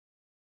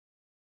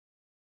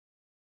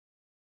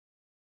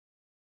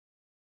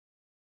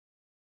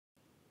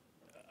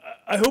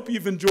I hope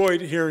you've enjoyed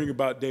hearing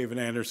about David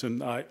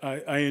Anderson.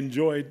 I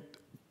enjoyed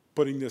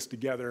putting this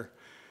together.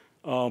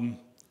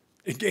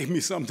 It gave me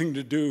something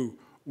to do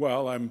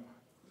while I'm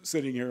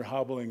sitting here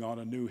hobbling on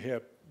a new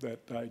hip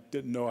that I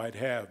didn't know I'd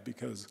have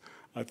because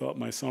I thought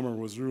my summer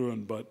was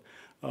ruined. But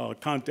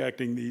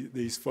contacting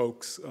these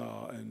folks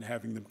and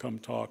having them come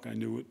talk, I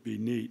knew it'd be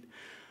neat.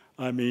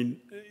 I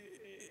mean,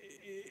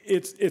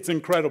 it's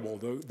incredible,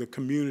 the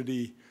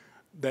community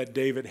that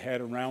David had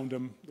around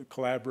him, the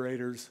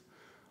collaborators,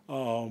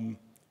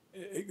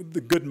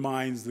 the good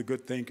minds, the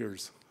good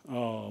thinkers.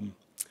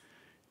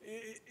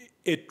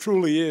 It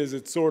truly is.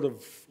 It's sort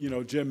of,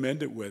 Jim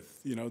ended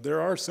with,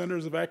 there are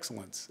centers of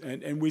excellence.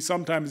 And we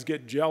sometimes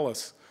get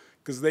jealous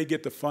because they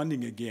get the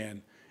funding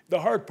again.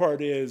 The hard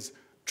part is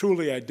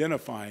truly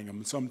identifying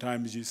them.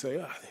 Sometimes you say,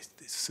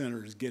 this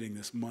center is getting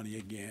this money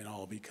again,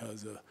 all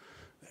because of,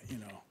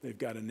 they've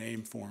got a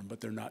name for them,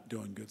 but they're not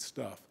doing good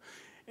stuff.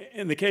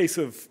 In the case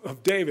of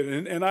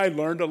David, and I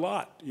learned a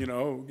lot,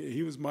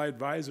 he was my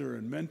advisor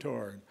and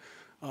mentor.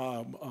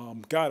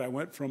 And, God, I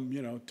went from,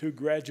 2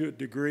 graduate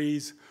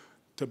degrees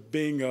to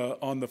being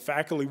on the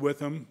faculty with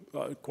him,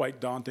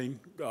 quite daunting,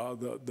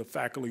 the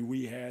faculty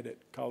we had at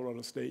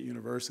Colorado State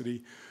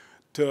University,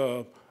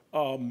 to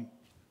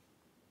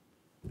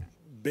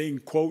being,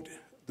 quote,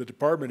 the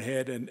department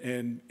head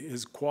and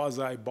his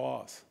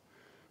quasi-boss.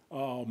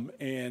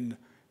 And,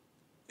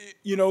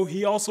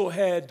 he also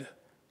had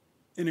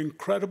an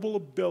incredible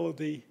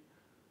ability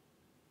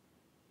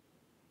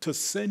to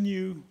send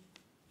you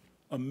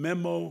a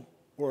memo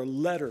or a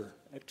letter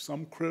at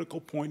some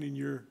critical point in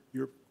your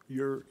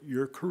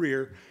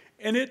career,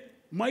 and it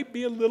might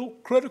be a little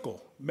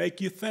critical,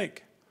 make you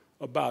think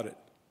about it.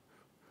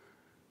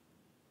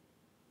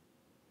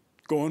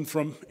 Going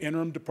from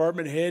interim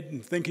department head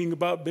and thinking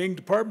about being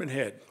department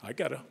head, I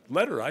got a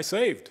letter I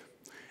saved.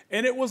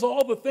 And it was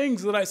all the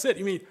things that I said.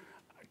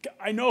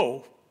 I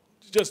know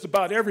just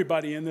about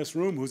everybody in this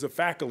room who's a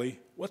faculty,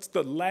 what's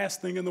the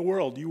last thing in the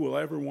world you will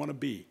ever want to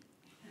be?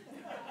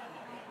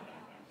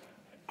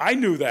 I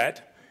knew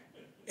that.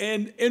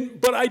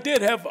 But I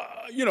did have,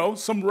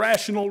 some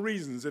rational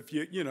reasons. If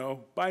you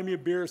buy me a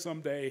beer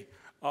someday,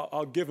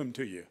 I'll give them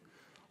to you.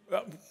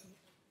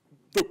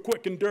 The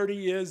quick and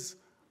dirty is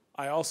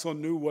I also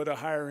knew what a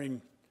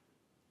hiring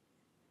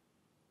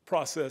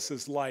process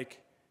is like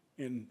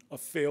in a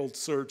failed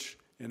search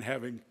and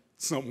having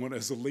someone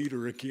as a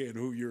leader again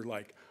who you're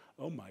like,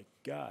 oh my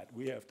God,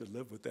 we have to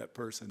live with that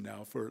person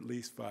now for at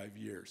least 5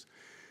 years.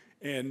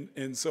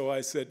 And so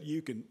I said,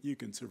 you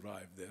can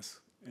survive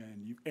this.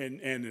 And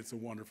it's a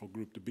wonderful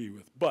group to be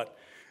with. But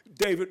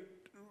David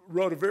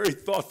wrote a very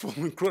thoughtful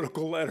and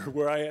critical letter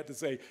where I had to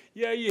say,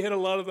 yeah, you hit a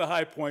lot of the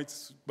high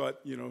points,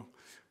 but, I'm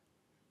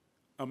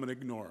going to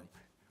ignore them.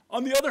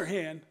 On the other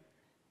hand,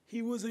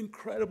 he was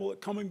incredible at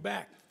coming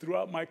back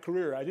throughout my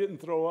career. I didn't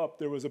throw up.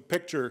 There was a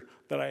picture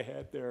that I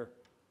had there.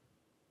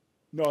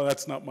 No,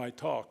 that's not my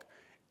talk.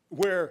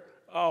 Where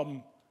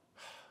I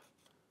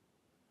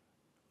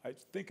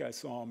think I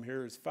saw him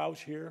here. Is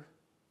Fausch here?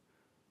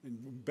 And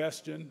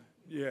Bestian?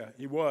 Yeah,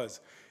 he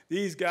was.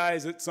 These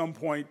guys at some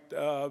point,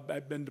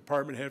 I've been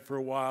department head for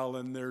a while,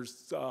 and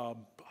there's, I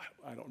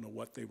don't know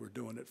what they were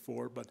doing it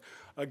for, but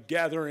a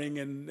gathering,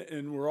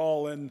 and we're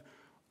all in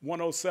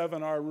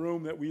 107, our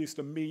room that we used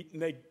to meet,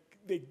 and they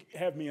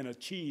have me in a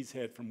cheese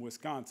head from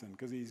Wisconsin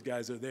because these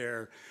guys are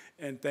there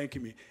and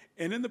thanking me.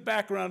 And in the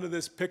background of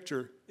this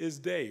picture is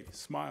Dave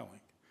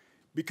smiling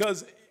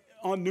because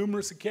on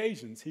numerous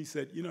occasions he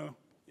said,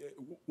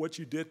 what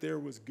you did there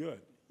was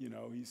good.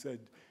 He said,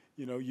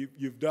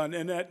 you've done,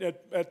 and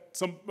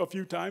a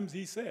few times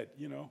he said,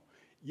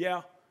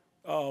 yeah,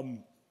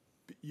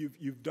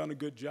 you've done a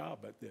good job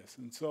at this.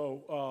 And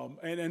so,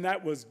 and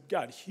that was,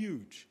 God,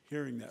 huge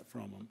hearing that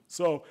from him.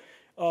 So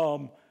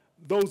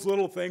those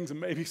little things, and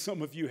maybe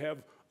some of you have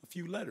a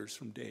few letters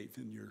from Dave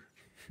in your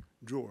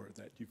drawer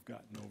that you've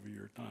gotten over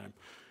your time.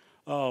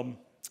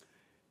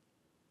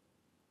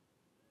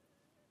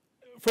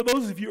 For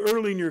those of you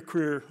early in your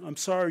career, I'm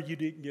sorry you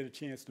didn't get a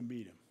chance to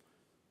meet him.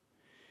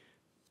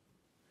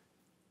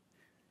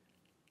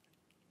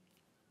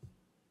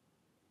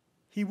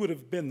 He would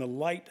have been the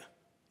light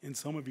in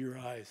some of your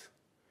eyes.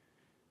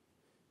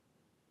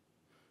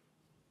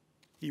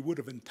 He would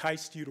have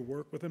enticed you to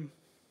work with him.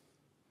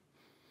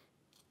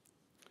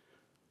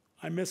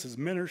 I miss his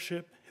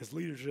mentorship, his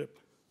leadership,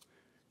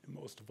 and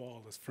most of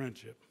all, his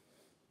friendship.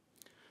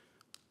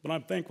 But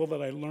I'm thankful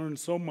that I learned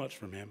so much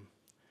from him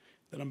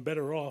that I'm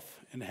better off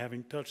in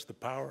having touched the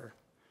power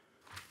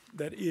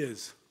that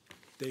is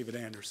David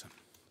Anderson.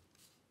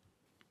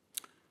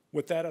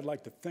 With that, I'd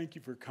like to thank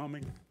you for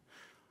coming.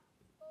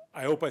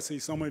 I hope I see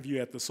some of you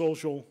at the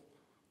social,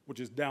 which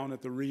is down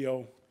at the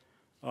Rio,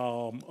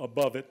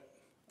 above it.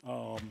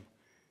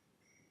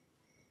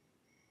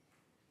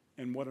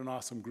 And what an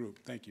awesome group.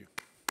 Thank you.